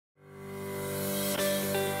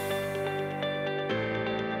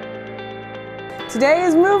Today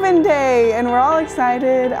is move-in day and we're all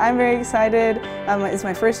excited. I'm very excited. It's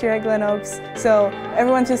my first year at Glen Oaks, so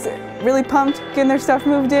everyone's just really pumped getting their stuff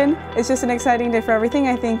moved in. It's just an exciting day for everything.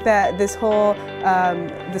 I think that this whole,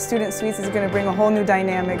 the Student Suites is going to bring a whole new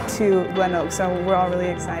dynamic to Glen Oaks, so we're all really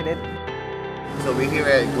excited. So we're here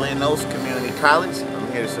at Glen Oaks Community College.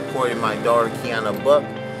 I'm here supporting my daughter Kiana Buck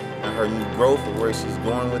and her new growth and where she's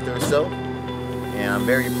going with herself. And I'm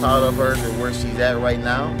very proud of her and where she's at right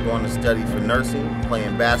now, going to study for nursing,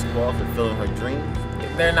 playing basketball, fulfilling her dreams.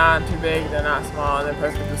 They're not too big, they're not small, and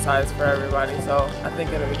they're perfect size for everybody, so I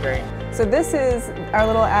think it'll be great. So this is our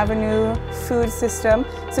little Avenue food system.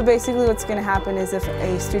 So basically what's going to happen is if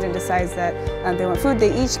a student decides that they want food,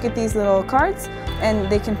 they each get these little cards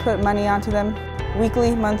and they can put money onto them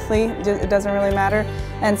weekly, monthly, it doesn't really matter.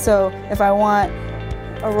 And so if I want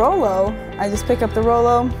a Rolo, I just pick up the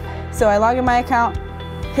Rolo. So I log in my account,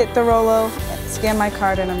 hit the Rolo, scan my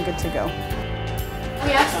card, and I'm good to go.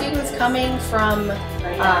 We have students coming from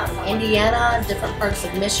Indiana, different parts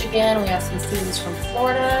of Michigan. We have some students from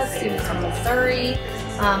Florida, students from Missouri,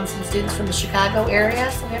 some students from the Chicago area.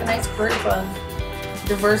 So we have a nice group of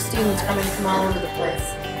diverse students coming from all over the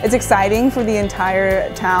place. It's exciting for the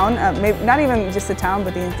entire town, maybe not even just the town,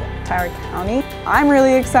 but the entire county. I'm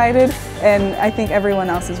really excited, and I think everyone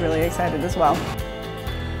else is really excited as well.